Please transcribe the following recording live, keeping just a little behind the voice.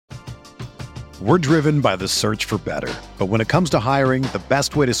We're driven by the search for better. But when it comes to hiring, the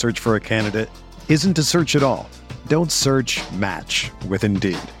best way to search for a candidate isn't to search at all. Don't search, match with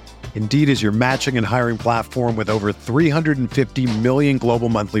Indeed. Indeed is your matching and hiring platform with over 350 million global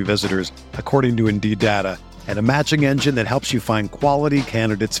monthly visitors, according to Indeed data, and a matching engine that helps you find quality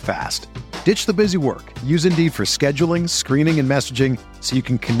candidates fast. Ditch the busy work. Use Indeed for scheduling, screening, and messaging so you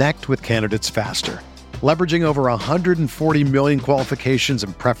can connect with candidates faster. Leveraging over 140 million qualifications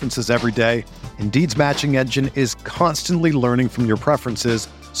and preferences every day, Indeed's matching engine is constantly learning from your preferences,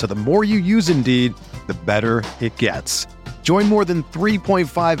 so the more you use Indeed, the better it gets. Join more than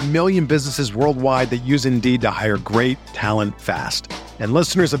 3.5 million businesses worldwide that use Indeed to hire great talent fast. And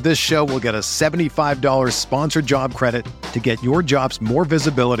listeners of this show will get a $75 sponsored job credit to get your jobs more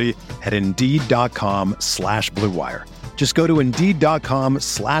visibility at Indeed.com/Blue Wire. Just go to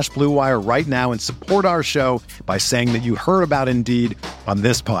Indeed.com/Blue Wire right now and support our show by saying that you heard about Indeed on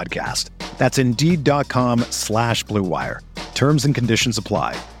this podcast. That's Indeed.com/Blue Wire. Terms and conditions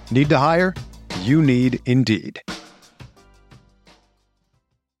apply. Need to hire? You need Indeed.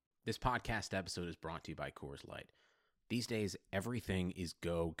 This podcast episode is brought to you by Coors Light. These days, everything is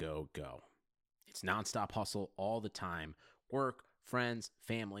go, go, go. It's nonstop hustle all the time. Work, friends,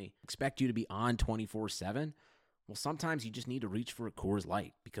 family, expect you to be on 24/7. Well, sometimes you just need to reach for a Coors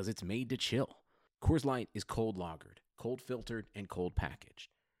Light because it's made to chill. Coors Light is cold lagered, cold filtered, and cold packaged.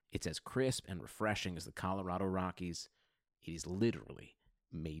 It's as crisp and refreshing as the Colorado Rockies. It is literally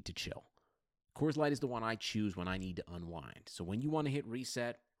made to chill. Coors Light is the one I choose when I need to unwind. So when you want to hit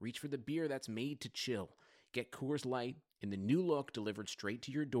reset, reach for the beer that's made to chill. Get Coors Light in the new look delivered straight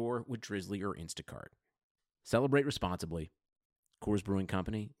to your door with Drizzly or Instacart. Celebrate responsibly. Coors Brewing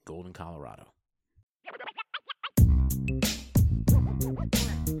Company, Golden, Colorado.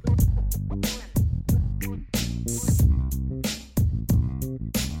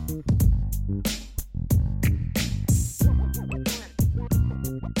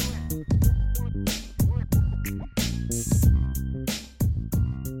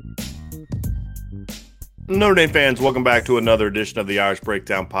 Notre Dame fans, welcome back to another edition of the Irish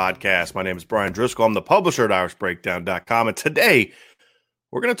Breakdown podcast. My name is Brian Driscoll. I'm the publisher at irishbreakdown.com. And today,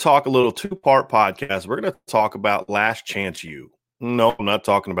 we're going to talk a little two-part podcast. We're going to talk about Last Chance U. No, I'm not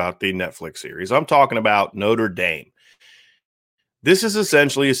talking about the Netflix series. I'm talking about Notre Dame. This is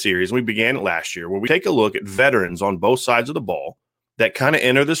essentially a series, and we began it last year, where we take a look at veterans on both sides of the ball that kind of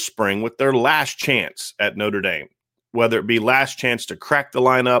enter the spring with their last chance at Notre Dame, whether it be last chance to crack the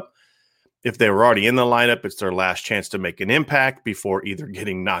lineup. If they were already in the lineup, it's their last chance to make an impact before either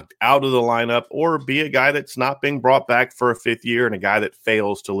getting knocked out of the lineup or be a guy that's not being brought back for a fifth year and a guy that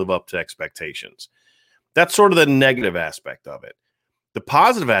fails to live up to expectations. That's sort of the negative aspect of it. The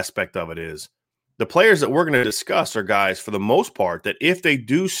positive aspect of it is the players that we're going to discuss are guys, for the most part, that if they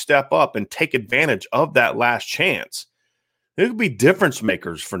do step up and take advantage of that last chance, they could be difference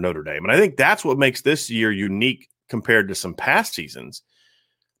makers for Notre Dame. And I think that's what makes this year unique compared to some past seasons.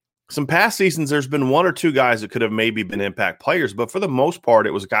 Some past seasons, there's been one or two guys that could have maybe been impact players, but for the most part,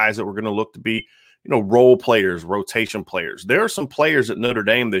 it was guys that were going to look to be, role players, rotation players. There are some players at Notre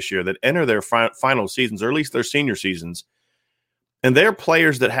Dame this year that enter their final seasons, or at least their senior seasons, and they're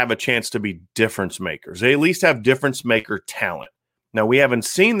players that have a chance to be difference makers. They at least have difference maker talent. Now, we haven't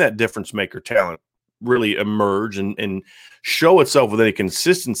seen that difference maker talent really emerge and show itself with any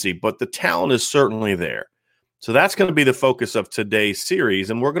consistency, but the talent is certainly there. So that's going to be the focus of today's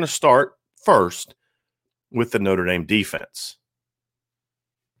series, and we're going to start first with the Notre Dame defense.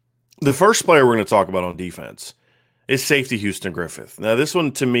 The first player we're going to talk about on defense is safety Houston Griffith. Now, this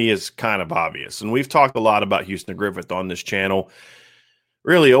one to me is kind of obvious, and we've talked a lot about Houston Griffith on this channel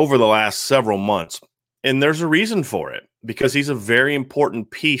really over the last several months, and there's a reason for it because he's a very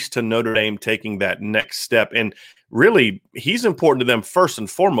important piece to Notre Dame taking that next step, and really he's important to them first and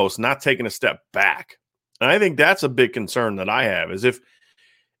foremost, not taking a step back. And I think that's a big concern that I have is if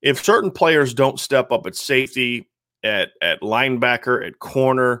certain players don't step up at safety, at linebacker, at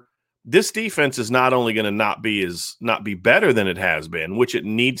corner, this defense is not only going to not be better than it has been, which it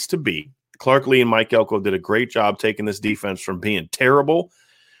needs to be. Clark Lee and Mike Elko did a great job taking this defense from being terrible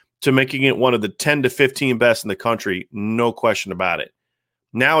to making it one of the 10 to 15 best in the country, no question about it.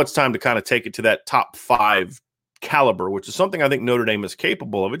 Now it's time to kind of take it to that top 5 caliber, which is something I think Notre Dame is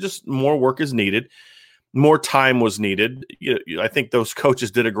capable of. It just more work is needed. More time was needed. I think those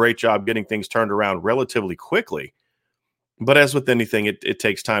coaches did a great job getting things turned around relatively quickly. But as with anything, it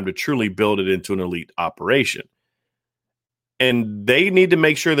takes time to truly build it into an elite operation. And they need to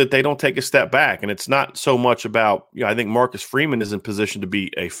make sure that they don't take a step back. And it's not so much about, I think Marcus Freeman is in position to be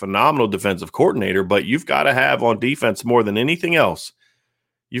a phenomenal defensive coordinator, but you've got to have on defense more than anything else.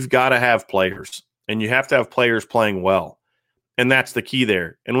 you've got to have players, and you have to have players playing well. And that's the key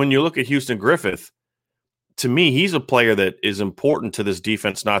there. And when you look at Houston Griffith, to me, he's a player that is important to this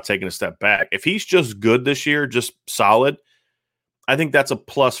defense not taking a step back. If he's just good this year, just solid, I think that's a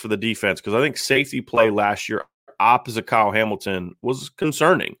plus for the defense, because I think safety play last year opposite Kyle Hamilton was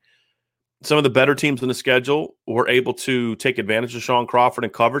concerning. Some of the better teams in the schedule were able to take advantage of Shaun Crawford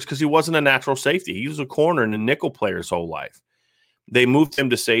in coverage because he wasn't a natural safety. He was a corner and a nickel player his whole life. They moved him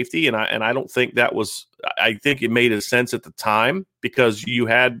to safety, and I don't think that was – I think it made sense at the time because you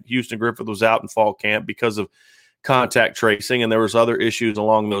had Houston Griffith was out in fall camp because of contact tracing, and there was other issues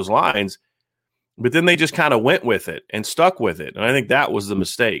along those lines. But then they just kind of went with it and stuck with it, and I think that was the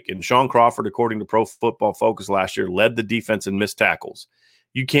mistake. And Shaun Crawford, according to Pro Football Focus last year, led the defense in missed tackles.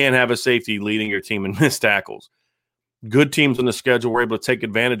 You can't have a safety leading your team in missed tackles. Good teams on the schedule were able to take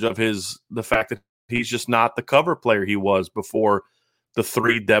advantage of the fact that he's just not the cover player he was before the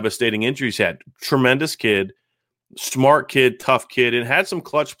 3 devastating injuries he had. Tremendous kid, smart kid, tough kid, and had some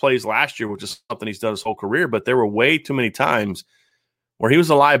clutch plays last year, which is something he's done his whole career, but there were way too many times where he was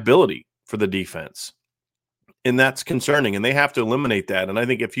a liability for the defense. And that's concerning, and they have to eliminate that. And I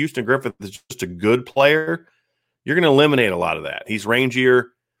think if Houston Griffith is just a good player, you're going to eliminate a lot of that. He's rangier.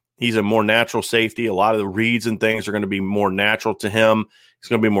 He's a more natural safety. A lot of the reads and things are going to be more natural to him. He's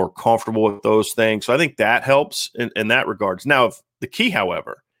going to be more comfortable with those things. So I think that helps in that regards. Now, if the key,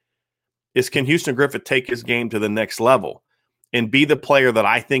 however, is can Houston Griffith take his game to the next level and be the player that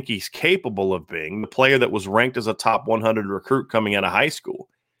I think he's capable of being, the player that was ranked as a top 100 recruit coming out of high school?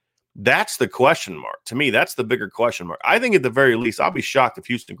 That's the question mark. To me, that's the bigger question mark. I think at the very least, I'll be shocked if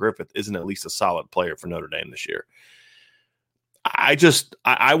Houston Griffith isn't at least a solid player for Notre Dame this year.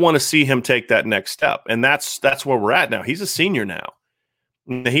 I want to see him take that next step. And that's where we're at now. He's a senior now.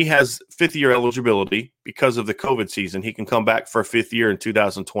 He has fifth-year eligibility because of the COVID season. He can come back for a fifth year in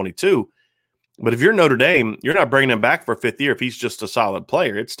 2022. But if you're Notre Dame, you're not bringing him back for a fifth year if he's just a solid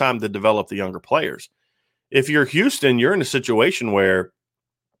player. It's time to develop the younger players. If you're Houston, you're in a situation where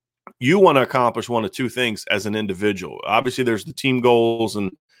you want to accomplish one of two things as an individual. Obviously, there's the team goals,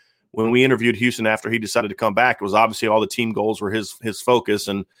 and when we interviewed Houston after he decided to come back, it was obviously all the team goals were his focus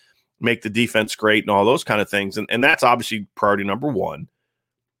and make the defense great and all those kind of things. And that's obviously priority number one.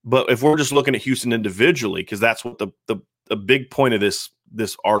 But if we're just looking at Houston individually, because that's what the big point of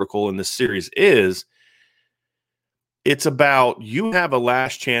this article in this series is, it's about you have a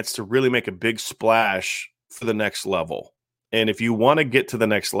last chance to really make a big splash for the next level. And if you want to get to the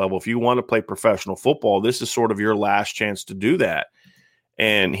next level, if you want to play professional football, this is sort of your last chance to do that.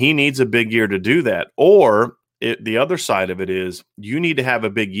 And he needs a big year to do that. Or the other side of it is you need to have a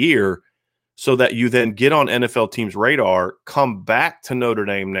big year so that you then get on NFL teams' radar, come back to Notre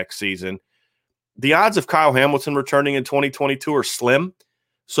Dame next season. The odds of Kyle Hamilton returning in 2022 are slim.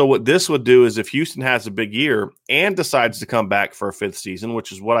 So what this would do is if Houston has a big year and decides to come back for a fifth season,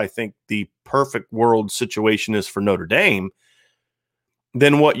 which is what I think the perfect world situation is for Notre Dame,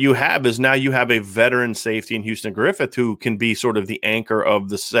 then what you have is now you have a veteran safety in Houston Griffith who can be sort of the anchor of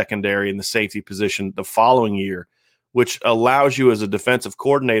the secondary and the safety position the following year, which allows you as a defensive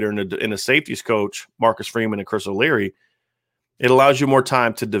coordinator and a safeties coach, Marcus Freeman and Chris O'Leary, it allows you more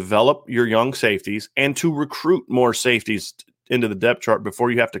time to develop your young safeties and to recruit more safeties into the depth chart before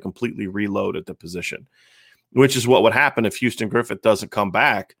you have to completely reload at the position, which is what would happen if Houston Griffith doesn't come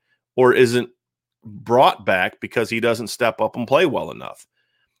back or isn't brought back because he doesn't step up and play well enough.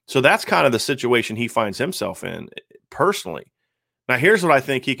 So that's kind of the situation he finds himself in personally. Now, here's what I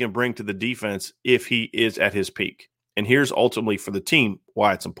think he can bring to the defense if he is at his peak. And here's ultimately for the team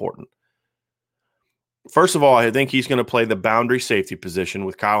why it's important. First of all, I think he's going to play the boundary safety position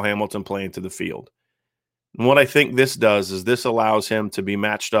with Kyle Hamilton playing to the field. And what I think this does is this allows him to be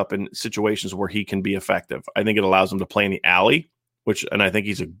matched up in situations where he can be effective. I think it allows him to play in the alley, and I think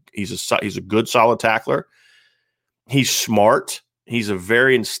he's a good solid tackler. He's smart. He's a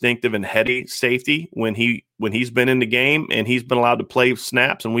very instinctive and heady safety when he's been in the game and he's been allowed to play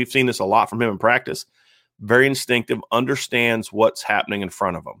snaps, and we've seen this a lot from him in practice. Very instinctive, understands what's happening in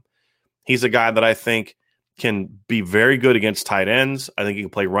front of him. He's a guy that I think can be very good against tight ends. I think he can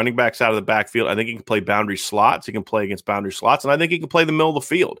play running backs out of the backfield. I think he can play boundary slots. He can play against boundary slots, and I think he can play the middle of the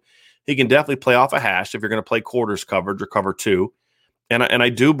field. He can definitely play off a hash if you're going to play quarters coverage or cover two. And I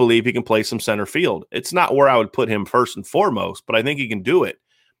do believe he can play some center field. It's not where I would put him first and foremost, but I think he can do it,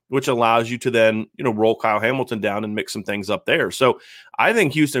 which allows you to then, roll Kyle Hamilton down and mix some things up there. So I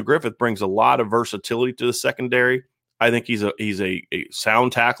think Houston Griffith brings a lot of versatility to the secondary. I think he's a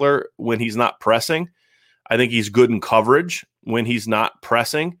sound tackler when he's not pressing. I think he's good in coverage when he's not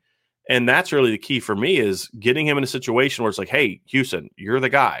pressing. And that's really the key for me, is getting him in a situation where it's like, hey, Houston, you're the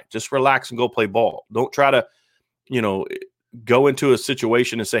guy. Just relax and go play ball. Don't try to, go into a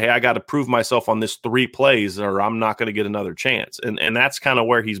situation and say, hey, I got to prove myself on this 3 plays or I'm not going to get another chance. And that's kind of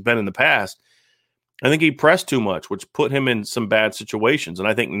where he's been in the past. I think he pressed too much, which put him in some bad situations. And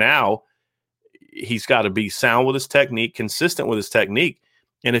I think now he's got to be sound with his technique, consistent with his technique.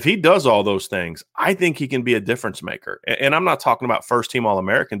 And if he does all those things, I think he can be a difference maker. And I'm not talking about first-team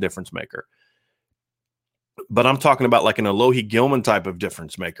All-American difference maker, but I'm talking about like an Alohi Gilman type of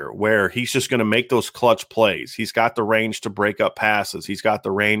difference maker where he's just going to make those clutch plays. He's got the range to break up passes. He's got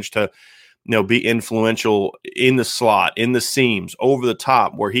the range to, be influential in the slot, in the seams, over the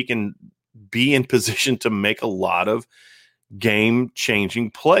top, where he can be in position to make a lot of game-changing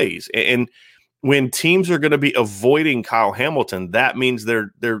plays. And when teams are going to be avoiding Kyle Hamilton, that means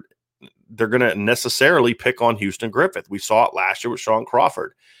they're going to necessarily pick on Houston Griffith. We saw it last year with Sean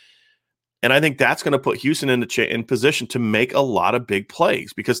Crawford. And I think that's going to put Houston in position to make a lot of big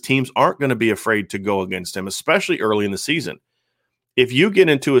plays because teams aren't going to be afraid to go against him, especially early in the season. If you get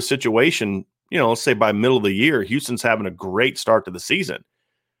into a situation, let's say by middle of the year, Houston's having a great start to the season.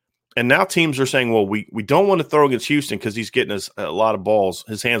 And now teams are saying, well, we don't want to throw against Houston because he's getting his hands on a lot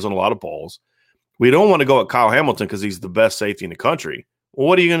of balls. We don't want to go at Kyle Hamilton because he's the best safety in the country. Well,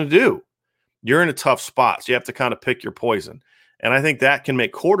 what are you going to do? You're in a tough spot, so you have to kind of pick your poison. And I think that can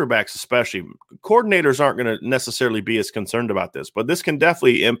make quarterbacks, especially coordinators, aren't going to necessarily be as concerned about this, but this can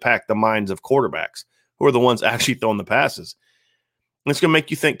definitely impact the minds of quarterbacks who are the ones actually throwing the passes. And it's going to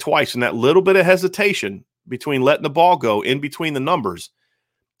make you think twice. And that little bit of hesitation between letting the ball go in between the numbers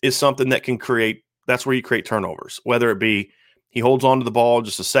is something that can that's where you create turnovers, whether it be he holds on to the ball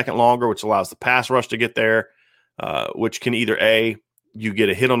just a second longer, which allows the pass rush to get there, which can either you get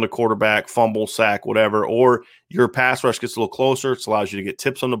a hit on the quarterback, fumble, sack, whatever, or your pass rush gets a little closer. It allows you to get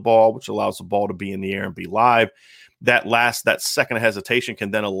tips on the ball, which allows the ball to be in the air and be live. That second hesitation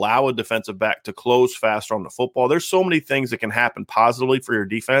can then allow a defensive back to close faster on the football. There's so many things that can happen positively for your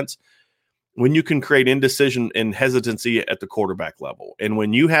defense when you can create indecision and hesitancy at the quarterback level. And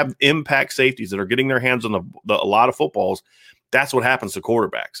when you have impact safeties that are getting their hands on a lot of footballs, that's what happens to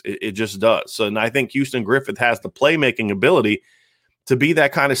quarterbacks. It just does. So, and I think Houston Griffith has the playmaking ability to be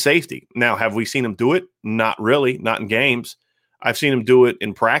that kind of safety. Now, have we seen him do it? Not really, not in games. I've seen him do it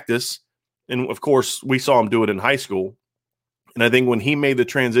in practice. And, of course, we saw him do it in high school. And I think when he made the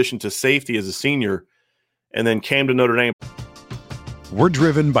transition to safety as a senior and then came to Notre Dame. We're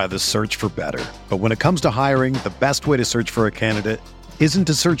driven by the search for better. But when it comes to hiring, the best way to search for a candidate isn't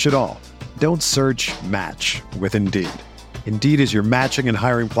to search at all. Don't search, match with Indeed. Indeed is your matching and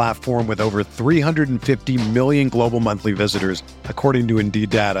hiring platform with over 350 million global monthly visitors, according to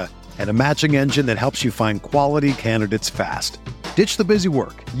Indeed data, and a matching engine that helps you find quality candidates fast. Ditch the busy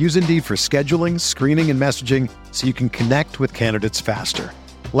work. Use Indeed for scheduling, screening, and messaging so you can connect with candidates faster.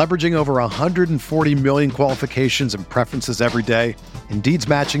 Leveraging over 140 million qualifications and preferences every day, Indeed's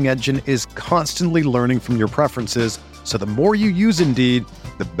matching engine is constantly learning from your preferences, so the more you use Indeed,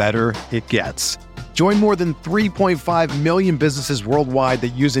 the better it gets. Join more than 3.5 million businesses worldwide that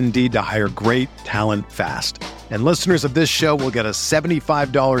use Indeed to hire great talent fast. And listeners of this show will get a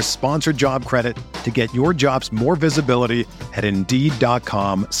 $75 sponsored job credit to get your jobs more visibility at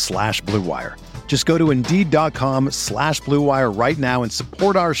Indeed.com/Blue Wire. Just go to Indeed.com/Blue Wire right now and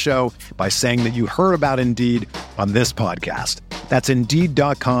support our show by saying that you heard about Indeed on this podcast. That's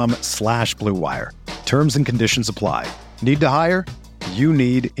Indeed.com/Blue Wire. Terms and conditions apply. Need to hire? You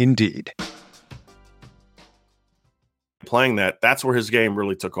need Indeed. Playing that's where his game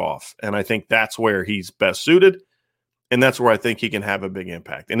really took off. And I think that's where he's best suited. And that's where I think he can have a big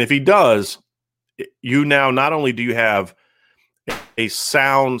impact. And if he does, you now not only do you have a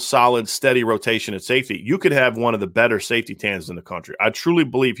sound, solid, steady rotation at safety, you could have one of the better safety tands in the country. I truly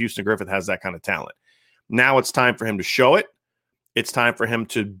believe Houston Griffith has that kind of talent. Now it's time for him to show it. It's time for him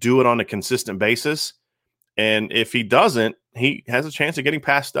to do it on a consistent basis. And if he doesn't, he has a chance of getting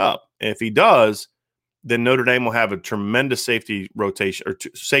passed up. And if he does, then Notre Dame will have a tremendous safety rotation or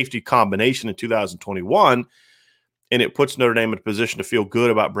safety combination in 2021. And it puts Notre Dame in a position to feel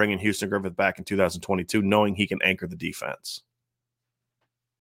good about bringing Houston Griffith back in 2022, knowing he can anchor the defense.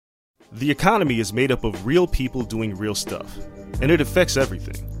 The economy is made up of real people doing real stuff, and it affects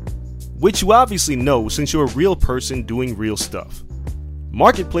everything. Which you obviously know since you're a real person doing real stuff.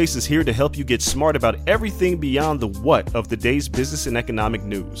 Marketplace is here to help you get smart about everything beyond the what of the day's business and economic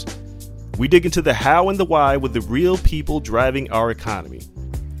news. We dig into the how and the why with the real people driving our economy.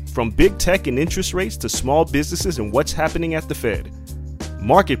 From big tech and interest rates to small businesses and what's happening at the Fed.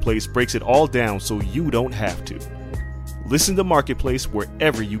 Marketplace breaks it all down so you don't have to. Listen to Marketplace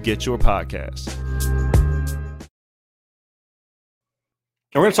wherever you get your podcasts.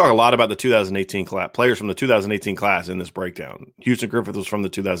 And we're going to talk a lot about the 2018 class, players from the 2018 class in this breakdown. Houston Griffith was from the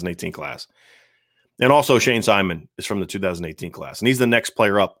 2018 class. And also Shane Simon is from the 2018 class. And he's the next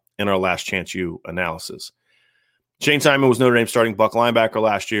player up in our Last Chance U analysis. Shane Simon was Notre Dame's starting buck linebacker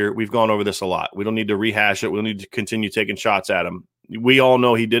last year. We've gone over this a lot. We don't need to rehash it. We don't need to continue taking shots at him. We all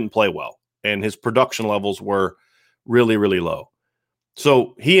know he didn't play well, and his production levels were really, really low.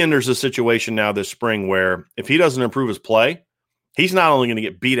 So he enters a situation now this spring where if he doesn't improve his play, he's not only going to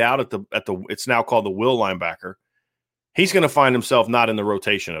get beat out at the it's now called the will linebacker, he's going to find himself not in the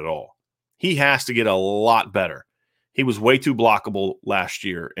rotation at all. He has to get a lot better. He was way too blockable last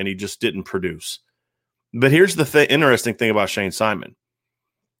year, and he just didn't produce. But here's the interesting thing about Shane Simon.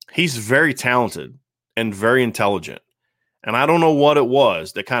 He's very talented and very intelligent. And I don't know what it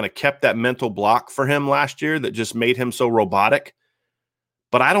was that kind of kept that mental block for him last year that just made him so robotic.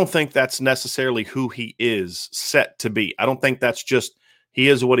 But I don't think that's necessarily who he is set to be. I don't think that's just he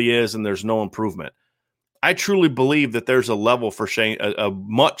is what he is and there's no improvement. I truly believe that there's a level for Shane, a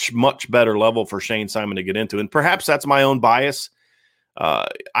much, much better level for Shane Simon to get into. And perhaps that's my own bias.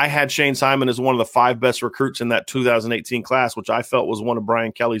 I had Shane Simon as one of the 5 best recruits in that 2018 class, which I felt was one of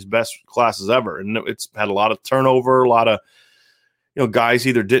Brian Kelly's best classes ever. And it's had a lot of turnover, a lot of guys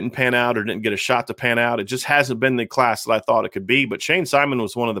either didn't pan out or didn't get a shot to pan out. It just hasn't been the class that I thought it could be. But Shane Simon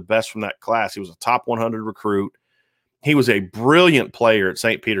was one of the best from that class. He was a top 100 recruit. He was a brilliant player at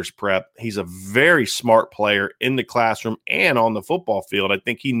St. Peter's Prep. He's a very smart player in the classroom and on the football field. I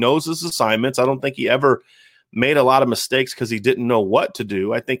think he knows his assignments. I don't think he ever made a lot of mistakes because he didn't know what to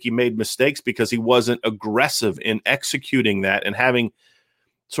do. I think he made mistakes because he wasn't aggressive in executing that and having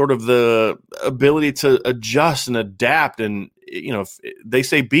sort of the ability to adjust and adapt. And, if they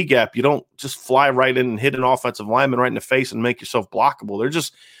say B gap, you don't just fly right in and hit an offensive lineman right in the face and make yourself blockable. There's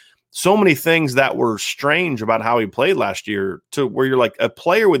just so many things that were strange about how he played last year to where you're like a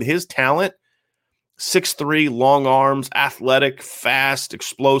player with his talent, 6'3", long arms, athletic, fast,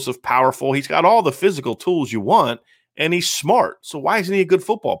 explosive, powerful. He's got all the physical tools you want, and he's smart. So why isn't he a good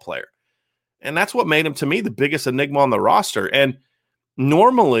football player? And that's what made him, to me, the biggest enigma on the roster. And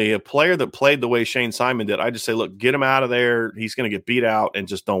normally a player that played the way Shane Simon did, I just say, look, get him out of there. He's going to get beat out and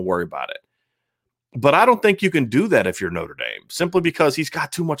just don't worry about it. But I don't think you can do that if you're Notre Dame, simply because he's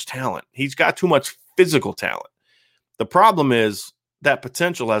got too much talent. He's got too much physical talent. The problem is that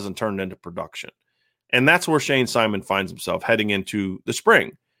potential hasn't turned into production. And that's where Shane Simon finds himself heading into the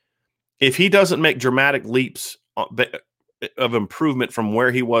spring. If he doesn't make dramatic leaps of improvement from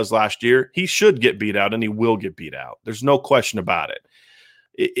where he was last year, he should get beat out, and he will get beat out. There's no question about it.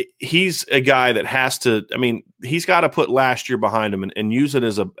 He's a guy that has to, he's got to put last year behind him and use it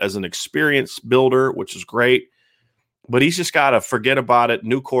as an experience builder, which is great. But he's just got to forget about it.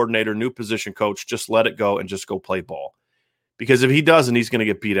 New coordinator, new position coach, just let it go and just go play ball. Because if he doesn't, he's going to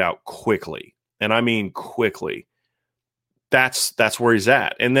get beat out quickly. And I mean quickly. That's where he's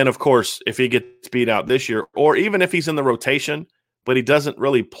at. And then, of course, if he gets beat out this year, or even if he's in the rotation, but he doesn't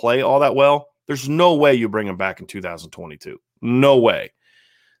really play all that well, there's no way you bring him back in 2022. No way.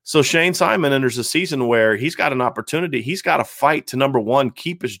 So Shane Simon enters a season where he's got an opportunity. He's got to fight to, number one,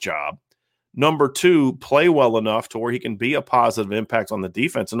 keep his job. Number two, play well enough to where he can be a positive impact on the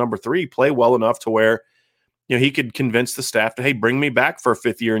defense. And number three, play well enough to where he could convince the staff to, hey, bring me back for a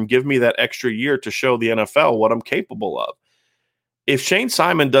 5th year and give me that extra year to show the NFL what I'm capable of. If Shane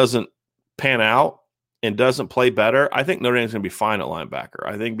Simon doesn't pan out and doesn't play better, I think Notre Dame's going to be fine at linebacker.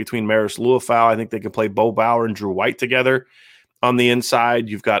 I think between Maris Luafau, I think they can play Bo Bauer and Drew White together. On the inside,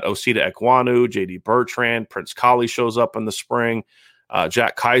 you've got Osita Ekwonu, J.D. Bertrand, Prince Colley shows up in the spring.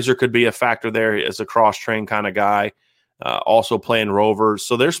 Jack Kaiser could be a factor there as a cross-train kind of guy, also playing Rovers.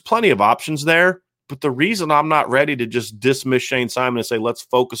 So there's plenty of options there. But the reason I'm not ready to just dismiss Shane Simon and say, let's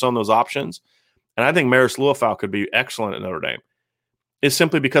focus on those options, and I think Maris Luafau could be excellent at Notre Dame, is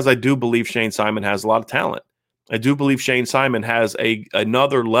simply because I do believe Shane Simon has a lot of talent. I do believe Shane Simon has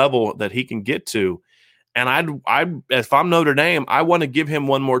another level that he can get to. And I if I'm Notre Dame, I want to give him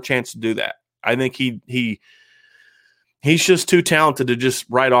one more chance to do that. I think he's just too talented to just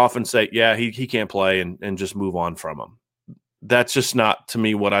write off and say, yeah, he can't play and just move on from him. That's just not, to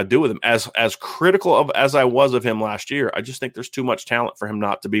me, what I do with him. As critical as I was of him last year, I just think there's too much talent for him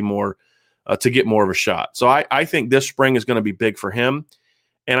not to be more to get more of a shot. So I think this spring is going to be big for him.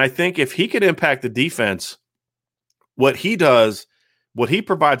 And I think if he could impact the defense, what he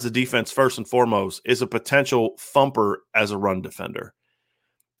provides the defense first and foremost is a potential thumper as a run defender.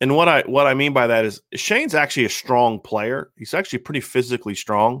 And what I mean by that is Shane's actually a strong player. He's actually pretty physically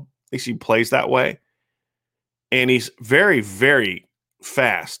strong. At least he plays that way. and he's very, very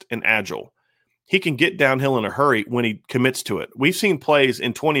fast and agile. He can get downhill in a hurry when he commits to it. We've seen plays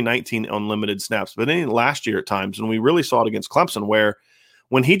in 2019 on limited snaps, but then last year at times, and we really saw it against Clemson, where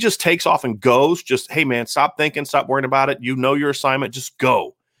when he just takes off and goes, just, hey, man, stop thinking, stop worrying about it. You know your assignment, just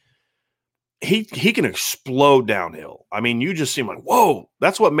go. He can explode downhill. I mean, you just seem like, whoa.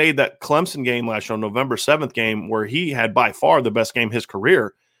 That's what made that Clemson game last year on November 7th game where he had by far the best game of his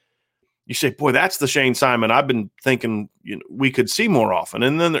career. You say, boy, that's the Shane Simon I've been thinking we could see more often.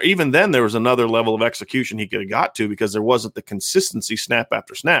 And then even then there was another level of execution he could have got to because there wasn't the consistency snap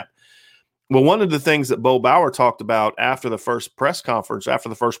after snap. Well, one of the things that Bo Bauer talked about after the first press conference, after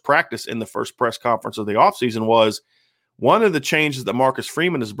the first practice in the first press conference of the offseason was one of the changes that Marcus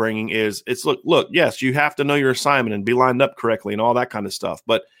Freeman is bringing is it's look, yes, you have to know your assignment and be lined up correctly and all that kind of stuff,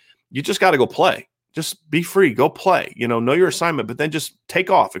 but you just got to go play. Just be free, go play, know your assignment, but then just take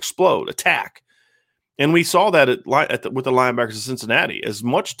off, explode, attack. And we saw that with the linebackers of Cincinnati. As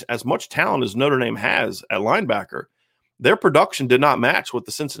much talent as Notre Dame has at linebacker, their production did not match what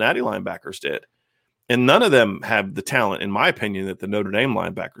the Cincinnati linebackers did. And none of them have the talent, in my opinion, that the Notre Dame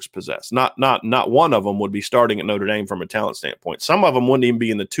linebackers possess. Not one of them would be starting at Notre Dame from a talent standpoint. Some of them wouldn't even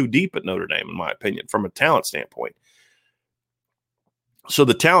be in the two deep at Notre Dame, in my opinion, from a talent standpoint. So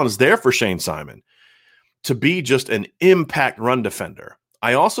the talent is there for Shane Simon to be just an impact run defender.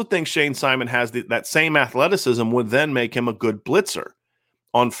 I also think Shane Simon has that same athleticism would then make him a good blitzer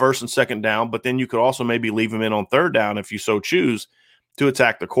on first and second down, but then you could also maybe leave him in on third down if you so choose to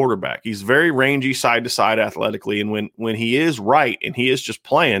attack the quarterback. He's very rangy side to side athletically, and when he is right and he is just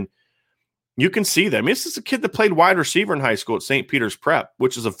playing, you can see that. I mean, this is a kid that played wide receiver in high school at St. Peter's Prep,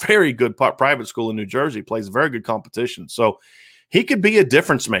 which is a very good private school in New Jersey, plays very good competition. So he could be a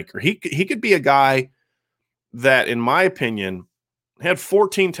difference maker. He could be a guy that, in my opinion, had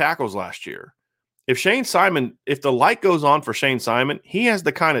 14 tackles last year. If the light goes on for Shane Simon, he has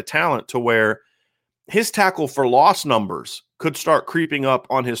the kind of talent to where his tackle for loss numbers could start creeping up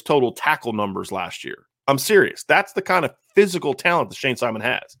on his total tackle numbers last year. I'm serious. That's the kind of physical talent that Shane Simon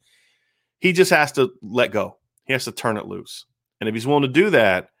has. He just has to let go. He has to turn it loose. And if he's willing to do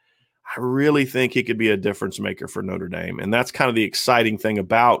that, I really think he could be a difference maker for Notre Dame. And that's kind of the exciting thing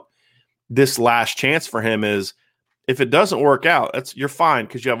about this last chance for him is if it doesn't work out, you're fine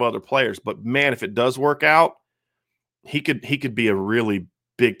because you have other players. But man, if it does work out, he could be a really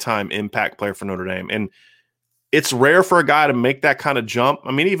big time impact player for Notre Dame. And it's rare for a guy to make that kind of jump.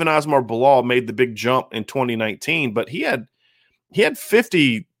 I mean, even Asmar Bilal made the big jump in 2019, but he had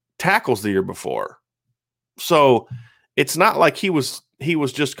 50 tackles the year before. So it's not like he was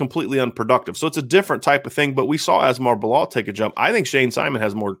just completely unproductive. So it's a different type of thing, but we saw Asmar Bilal take a jump. I think Shane Simon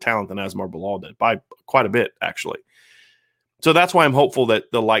has more talent than Asmar Bilal did by quite a bit, actually. So that's why I'm hopeful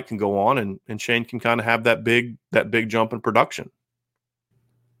that the light can go on and Shane can kind of have that big jump in production.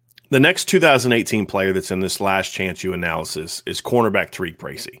 The next 2018 player that's in this last chance you analysis is cornerback Tariq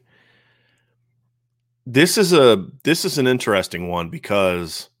Bracy. This is an interesting one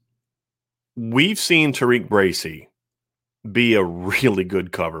because we've seen Tariq Bracy be a really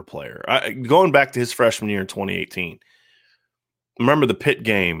good cover player. Going back to his freshman year in 2018, remember the Pitt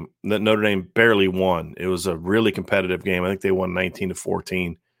game that Notre Dame barely won. It was a really competitive game. I think they won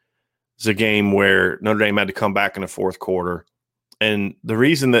 19-14. It's a game where Notre Dame had to come back in the fourth quarter. And the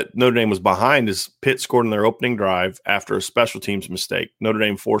reason that Notre Dame was behind is Pitt scored in their opening drive after a special teams mistake. Notre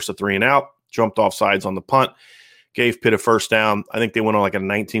Dame forced a 3-and-out, jumped off sides on the punt, gave Pitt a first down. I think they went on like a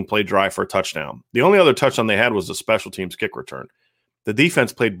 19-play drive for a touchdown. The only other touchdown they had was a special teams kick return. The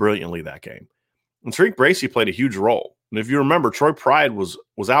defense played brilliantly that game. And Tariq Bracy played a huge role. And if you remember, Troy Pride was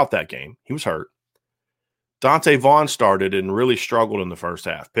out that game. He was hurt. Dante Vaughn started and really struggled in the first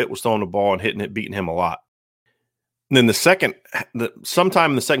half. Pitt was throwing the ball and beating him a lot. And then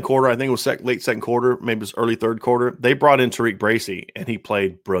sometime in the second quarter, I think it was late second quarter, maybe it was early third quarter, they brought in Tariq Bracy, and he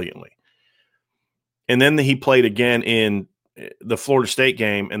played brilliantly. And then he played again in the Florida State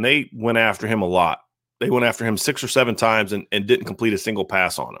game, and they went after him a lot. They went after him 6 or 7 times and didn't complete a single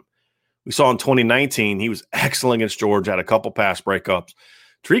pass on him. We saw in 2019, he was excellent against Georgia, had a couple pass breakups.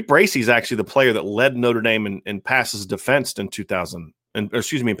 Tariq Bracy is actually the player that led Notre Dame in passes defensed in pass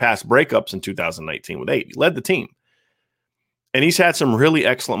breakups in 2019 with 8. He led the team. And he's had some really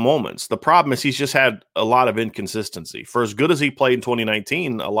excellent moments. The problem is he's just had a lot of inconsistency. For as good as he played in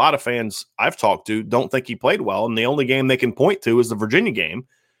 2019, a lot of fans I've talked to don't think he played well. And the only game they can point to is the Virginia game.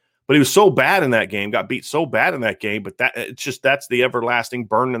 But he was so bad in that game, got beat so bad in that game. But that's the everlasting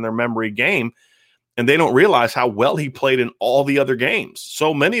burn in their memory game. And they don't realize how well he played in all the other games.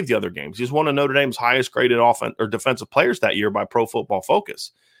 So many of the other games. He's one of Notre Dame's highest graded offense or defensive players that year by Pro Football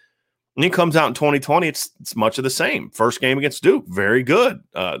Focus. And he comes out in 2020, it's much of the same. First game against Duke, very good.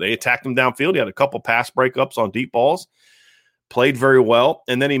 They attacked him downfield. He had a couple pass breakups on deep balls, played very well,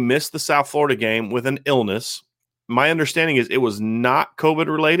 and then he missed the South Florida game with an illness. My understanding is it was not COVID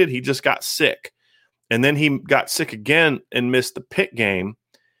related. He just got sick. And then he got sick again and missed the Pitt game.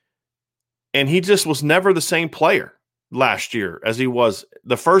 And he just was never the same player last year as he was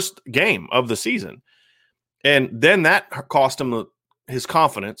the first game of the season. And then that cost him his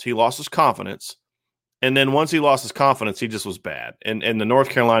confidence. He lost his confidence. And then once he lost his confidence, he just was bad. And the North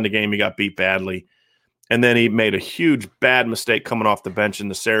Carolina game, he got beat badly. And then he made a huge bad mistake coming off the bench in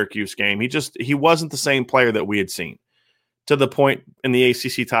the Syracuse game. He wasn't the same player that we had seen, to the point in the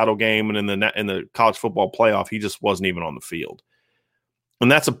ACC title game and in the college football playoff, he just wasn't even on the field.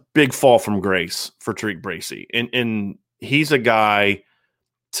 And that's a big fall from grace for Tariq Bracy. And he's a guy,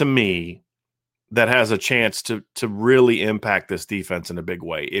 to me, that has a chance to really impact this defense in a big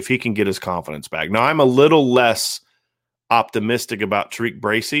way if he can get his confidence back. Now, I'm a little less optimistic about Tariq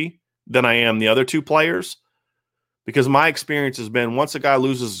Bracy than I am the other two players, because my experience has been once a guy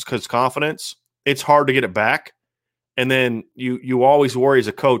loses his confidence, it's hard to get it back. And then you always worry as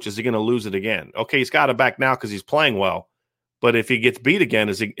a coach, is he going to lose it again? Okay, he's got it back now because he's playing well. But if he gets beat again,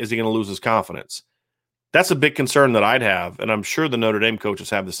 is he going to lose his confidence? That's a big concern that I'd have, and I'm sure the Notre Dame coaches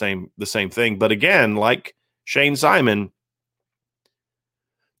have the same thing. But again, like Shane Simon,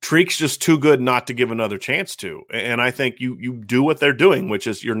 Tariq's just too good not to give another chance to. And I think you do what they're doing, which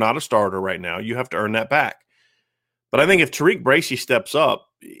is you're not a starter right now. You have to earn that back. But I think if Tariq Bracy steps up,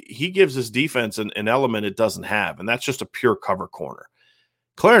 he gives his defense an element it doesn't have, and that's just a pure cover corner.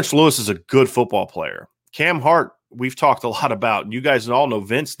 Clarence Lewis is a good football player. Cam Hart, we've talked a lot about, and you guys all know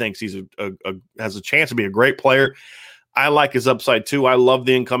Vince thinks he's has a chance to be a great player. I like his upside too. I love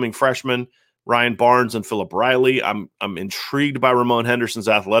the incoming freshmen, Ryan Barnes and Philip Riley. I'm intrigued by Ramon Henderson's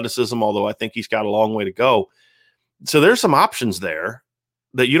athleticism, although I think he's got a long way to go. So there's some options there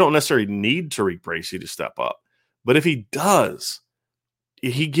that you don't necessarily need Tariq Bracy to step up. But if he does,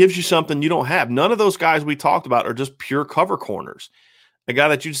 he gives you something you don't have. None of those guys we talked about are just pure cover corners. A guy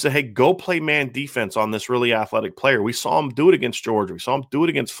that you just say, hey, go play man defense on this really athletic player. We saw him do it against Georgia. We saw him do it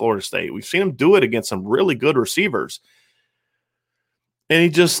against Florida State. We've seen him do it against some really good receivers. And he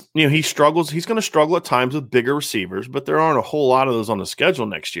just, he struggles. He's going to struggle at times with bigger receivers, but there aren't a whole lot of those on the schedule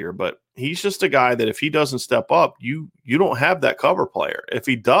next year. But he's just a guy that if he doesn't step up, you don't have that cover player. If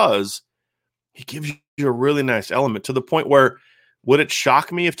he does, he gives you a really nice element, to the point where, would it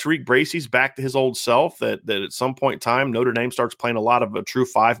shock me if Tariq Bracy's back to his old self, that at some point in time Notre Dame starts playing a lot of a true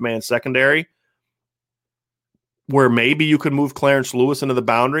five-man secondary, where maybe you could move Clarence Lewis into the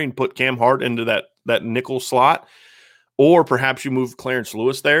boundary and put Cam Hart into that nickel slot, or perhaps you move Clarence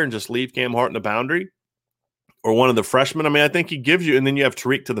Lewis there and just leave Cam Hart in the boundary, or one of the freshmen? I mean, I think he gives you, and then you have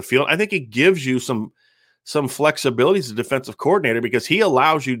Tariq to the field. I think he gives you some flexibility as a defensive coordinator, because he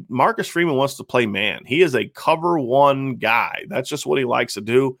allows you. Marcus Freeman wants to play man. He is a cover one guy. That's just what he likes to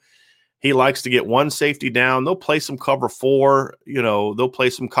do. He likes to get one safety down. They'll play some cover four. They'll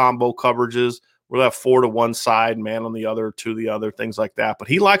play some combo coverages. We'll have 4 to one side, man on the other, 2 the other, things like that. But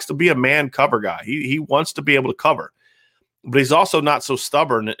he likes to be a man cover guy. He wants to be able to cover. But he's also not so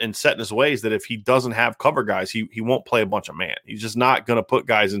stubborn and set in his ways that if he doesn't have cover guys, he won't play a bunch of man. He's just not going to put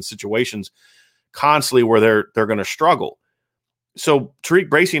guys in situations constantly where they're going to struggle. So Tariq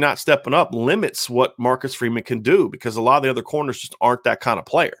Bracy not stepping up limits what Marcus Freeman can do, because a lot of the other corners just aren't that kind of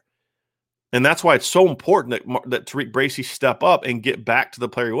player. And that's why it's so important that Tariq Bracy step up and get back to the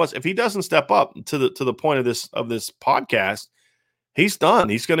player he was. If he doesn't step up to the point of this podcast, he's done.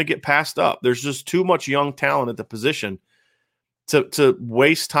 He's going to get passed up. There's just too much young talent at the position to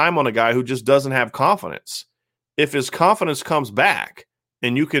waste time on a guy who just doesn't have confidence. If his confidence comes back,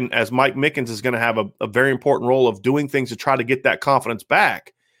 and you can, as Mike Mickens is going to have a very important role of doing things to try to get that confidence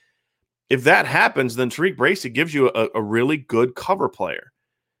back. If that happens, then Tariq Bracy gives you a really good cover player.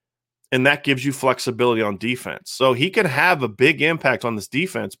 And that gives you flexibility on defense. So he can have a big impact on this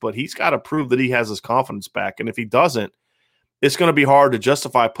defense, but he's got to prove that he has his confidence back. And if he doesn't, it's going to be hard to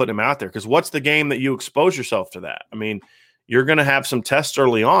justify putting him out there, because what's the game that you expose yourself to that? I mean, you're going to have some tests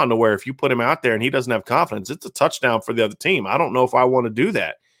early on to where if you put him out there and he doesn't have confidence, it's a touchdown for the other team. I don't know if I want to do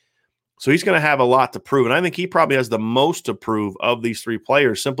that. So he's going to have a lot to prove. And I think he probably has the most to prove of these 3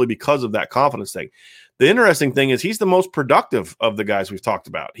 players, simply because of that confidence thing. The interesting thing is he's the most productive of the guys we've talked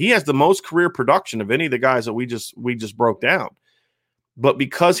about. He has the most career production of any of the guys that we just broke down. But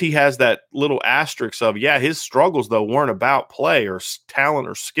because he has that little asterisk of, his struggles, though, weren't about play or talent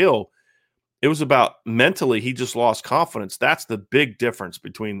or skill. It was about mentally, he just lost confidence. That's the big difference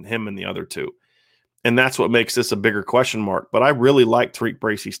between him and the other two. And that's what makes this a bigger question mark. But I really like Tariq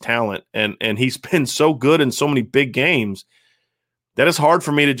Bracy's talent, and he's been so good in so many big games that it's hard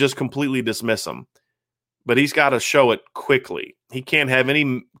for me to just completely dismiss him. But he's got to show it quickly. He can't have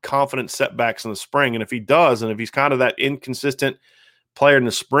any confidence setbacks in the spring. And if he does, and if he's kind of that inconsistent player in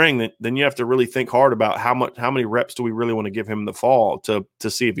the spring, then you have to really think hard about how many reps do we really want to give him in the fall to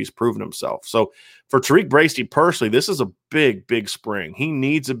see if he's proven himself. So for Tariq Bracy personally, this is a big, big spring. He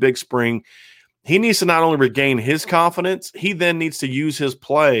needs a big spring. He needs to not only regain his confidence, he then needs to use his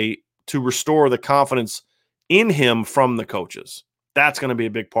play to restore the confidence in him from the coaches. That's going to be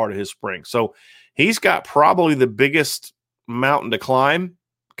a big part of his spring. So he's got probably the biggest mountain to climb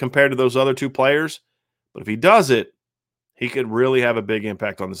compared to those other two players. But if he does it, he could really have a big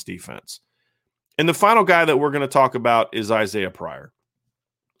impact on this defense. And the final guy that we're going to talk about is Isaiah Pryor.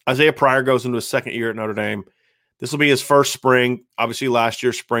 Isaiah Pryor goes into his second year at Notre Dame. This will be his first spring. Obviously, last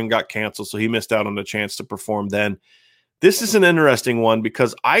year's spring got canceled, so he missed out on the chance to perform then. This is an interesting one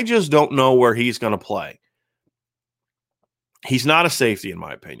because I just don't know where he's going to play. He's not a safety, in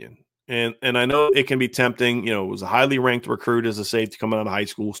my opinion. And I know it can be tempting. You know, it was a highly ranked recruit as a safety coming out of high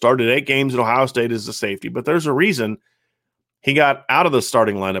school. Started 8 games at Ohio State as a safety. But there's a reason he got out of the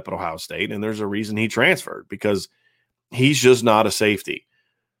starting lineup at Ohio State, and there's a reason he transferred because he's just not a safety.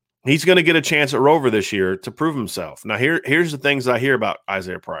 He's going to get a chance at Rover this year to prove himself. Now, here's the things I hear about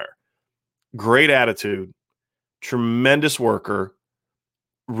Isaiah Pryor. Great attitude, tremendous worker,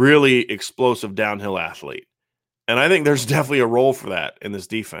 really explosive downhill athlete. And I think there's definitely a role for that in this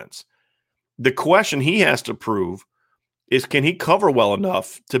defense. The question he has to prove is, can he cover well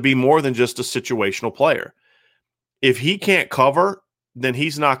enough to be more than just a situational player? If he can't cover, then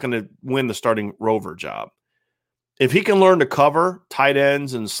he's not going to win the starting Rover job. If he can learn to cover tight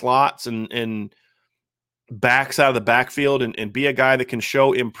ends and slots and backs out of the backfield and be a guy that can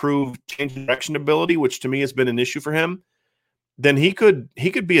show improved change direction ability, which to me has been an issue for him, then he could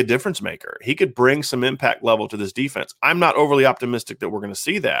be a difference maker. He could bring some impact level to this defense. I'm not overly optimistic that we're going to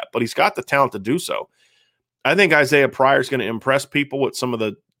see that, but he's got the talent to do so. I think Isaiah Pryor is going to impress people with some of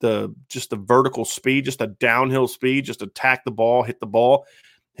the vertical speed, just a downhill speed, just attack the ball, hit the ball.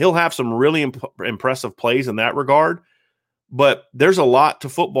 He'll have some really impressive plays in that regard, but there's a lot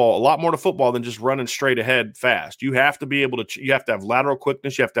more to football than just running straight ahead fast. You have to be able to, you have to have lateral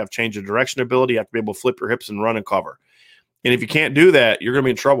quickness. You have to have change of direction ability. You have to be able to flip your hips and run and cover. And if you can't do that, you're going to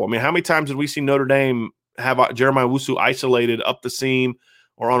be in trouble. I mean, how many times did we see Notre Dame have Jeremiah Owusu isolated up the seam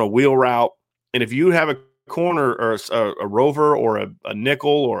or on a wheel route? And if you have a corner or a rover or a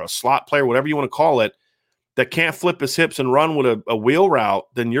nickel or a slot player, whatever you want to call it, that can't flip his hips and run with a wheel route,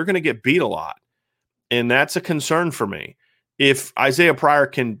 then you're going to get beat a lot. And that's a concern for me. If Isaiah Pryor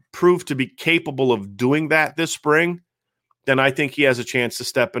can prove to be capable of doing that this spring, then I think he has a chance to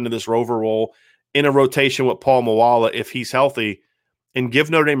step into this rover role in a rotation with Paul Moala if he's healthy and give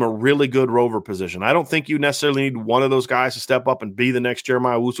Notre Dame a really good rover position. I don't think you necessarily need one of those guys to step up and be the next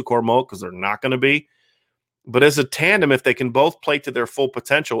Jeremiah Owusu-Koramoah because they're not going to be. But as a tandem, if they can both play to their full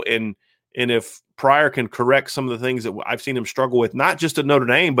potential and if Pryor can correct some of the things that I've seen him struggle with, not just at Notre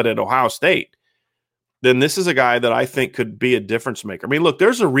Dame, but at Ohio State, then this is a guy that I think could be a difference maker. I mean, look,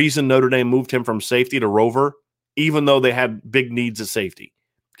 there's a reason Notre Dame moved him from safety to rover, even though they had big needs at safety,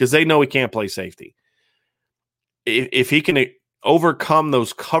 because they know he can't play safety. If he can overcome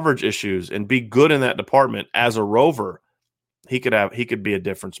those coverage issues and be good in that department as a rover, he could be a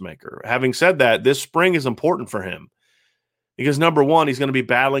difference maker. Having said that, this spring is important for him because, number one, he's going to be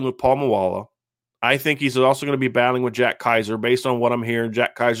battling with Paul Moala. I think he's also going to be battling with Jack Kaiser. Based on what I'm hearing,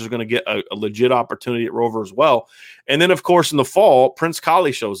 Jack Kaiser is going to get a legit opportunity at rover as well. And then, of course, in the fall, Prince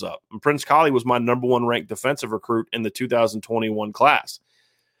Kollie shows up. And Prince Kollie was my number one ranked defensive recruit in the 2021 class.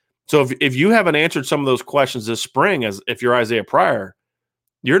 So if you haven't answered some of those questions this spring, as if you're Isaiah Pryor,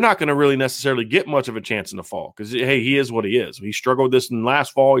 you're not going to really necessarily get much of a chance in the fall because, hey, he is what he is. He struggled with this in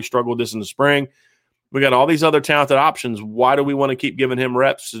last fall. He struggled with this in the spring. We got all these other talented options. Why do we want to keep giving him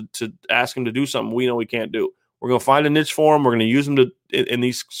reps to ask him to do something we know he can't do? We're going to find a niche for him. We're going to use him in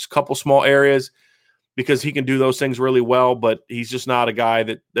these couple small areas because he can do those things really well, but he's just not a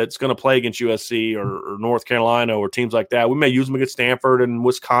guy that's going to play against USC or North Carolina or teams like that. We may use him against Stanford and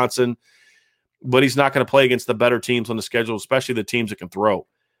Wisconsin, but he's not going to play against the better teams on the schedule, especially the teams that can throw.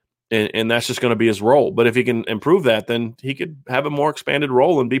 And that's just going to be his role. But if he can improve that, then he could have a more expanded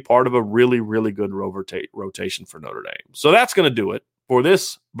role and be part of a really, really good rotation for Notre Dame. So that's going to do it for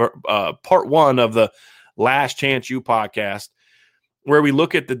this part one of the Last Chance U podcast, where we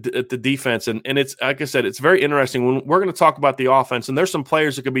look at the defense. And it's, like I said, it's very interesting. When we're going to talk about the offense, and there's some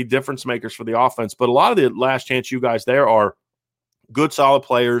players that could be difference makers for the offense, but a lot of the Last Chance U guys there are good, solid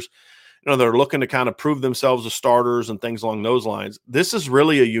players. they're looking to kind of prove themselves as starters and things along those lines. This is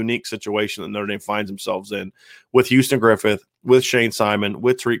really a unique situation that Notre Dame finds themselves in with Houston Griffith, with Shane Simon,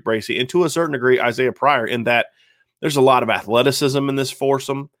 with Tariq Bracy, and to a certain degree, Isaiah Pryor, in that there's a lot of athleticism in this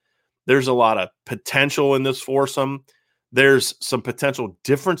foursome. There's a lot of potential in this foursome. There's some potential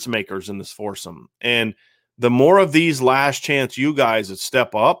difference makers in this foursome. And the more of these last chance you guys that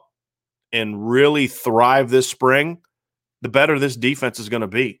step up and really thrive this spring, the better this defense is going to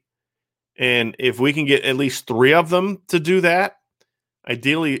be. And if we can get at least 3 of them to do that,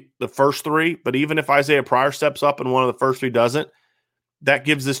 ideally the first 3, but even if Isaiah Pryor steps up and one of the first 3 doesn't, that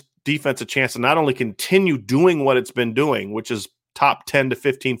gives this defense a chance to not only continue doing what it's been doing, which is top 10 to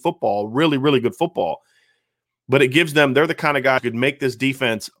 15 football, really, really good football, but it gives them, they're the kind of guys who could make this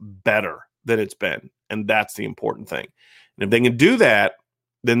defense better than it's been. And that's the important thing. And if they can do that,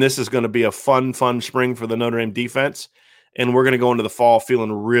 then this is going to be a fun spring for the Notre Dame defense. And we're going to go into the fall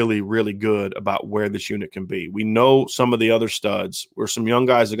feeling really, really good about where this unit can be. We know some of the other studs. We're some young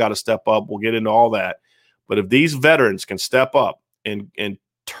guys that got to step up. We'll get into all that. But if these veterans can step up and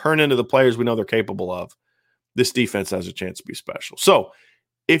turn into the players we know they're capable of, this defense has a chance to be special. So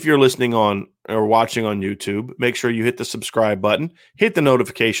if you're listening on or watching on YouTube, make sure you hit the subscribe button, hit the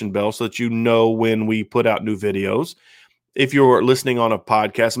notification bell so that you know when we put out new videos. If you're listening on a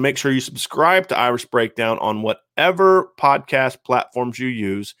podcast, make sure you subscribe to Irish Breakdown on whatever podcast platforms you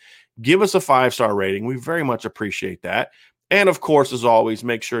use. Give us a 5-star rating. We very much appreciate that. And, of course, as always,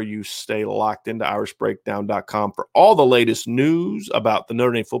 make sure you stay locked into irishbreakdown.com for all the latest news about the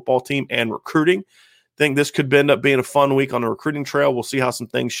Notre Dame football team and recruiting. I think this could end up being a fun week on the recruiting trail. We'll see how some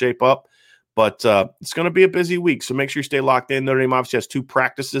things shape up. But it's going to be a busy week, so make sure you stay locked in. Notre Dame obviously has 2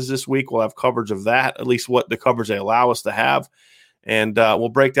 practices this week. We'll have coverage of that, at least what the coverage they allow us to have. And we'll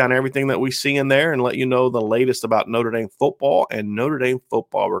break down everything that we see in there and let you know the latest about Notre Dame football and Notre Dame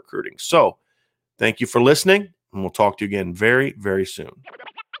football recruiting. So thank you for listening, and we'll talk to you again very, very soon.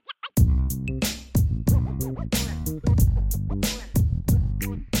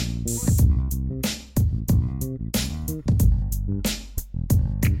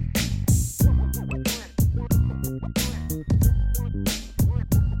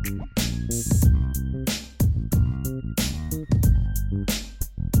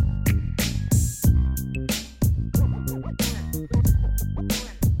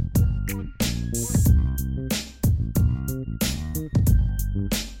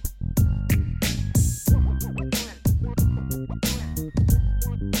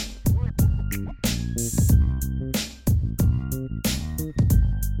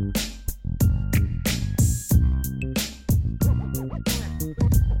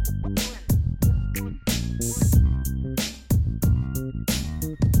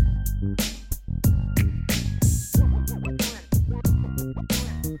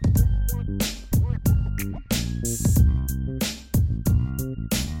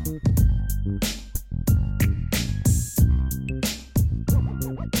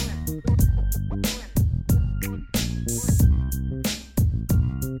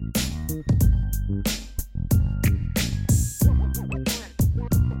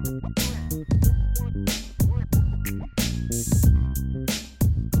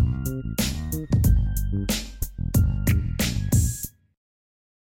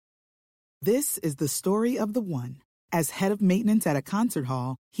 This is the story of the one. As head of maintenance at a concert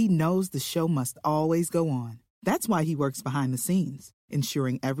hall, he knows the show must always go on. That's why he works behind the scenes,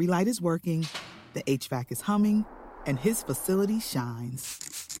 ensuring every light is working, the HVAC is humming, and his facility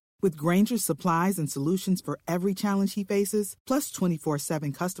shines. With Grainger's supplies and solutions for every challenge he faces, plus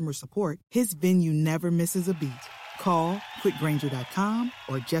 24/7 customer support, his venue never misses a beat. Call quickgrainger.com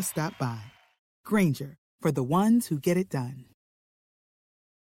or just stop by. Grainger, for the ones who get it done.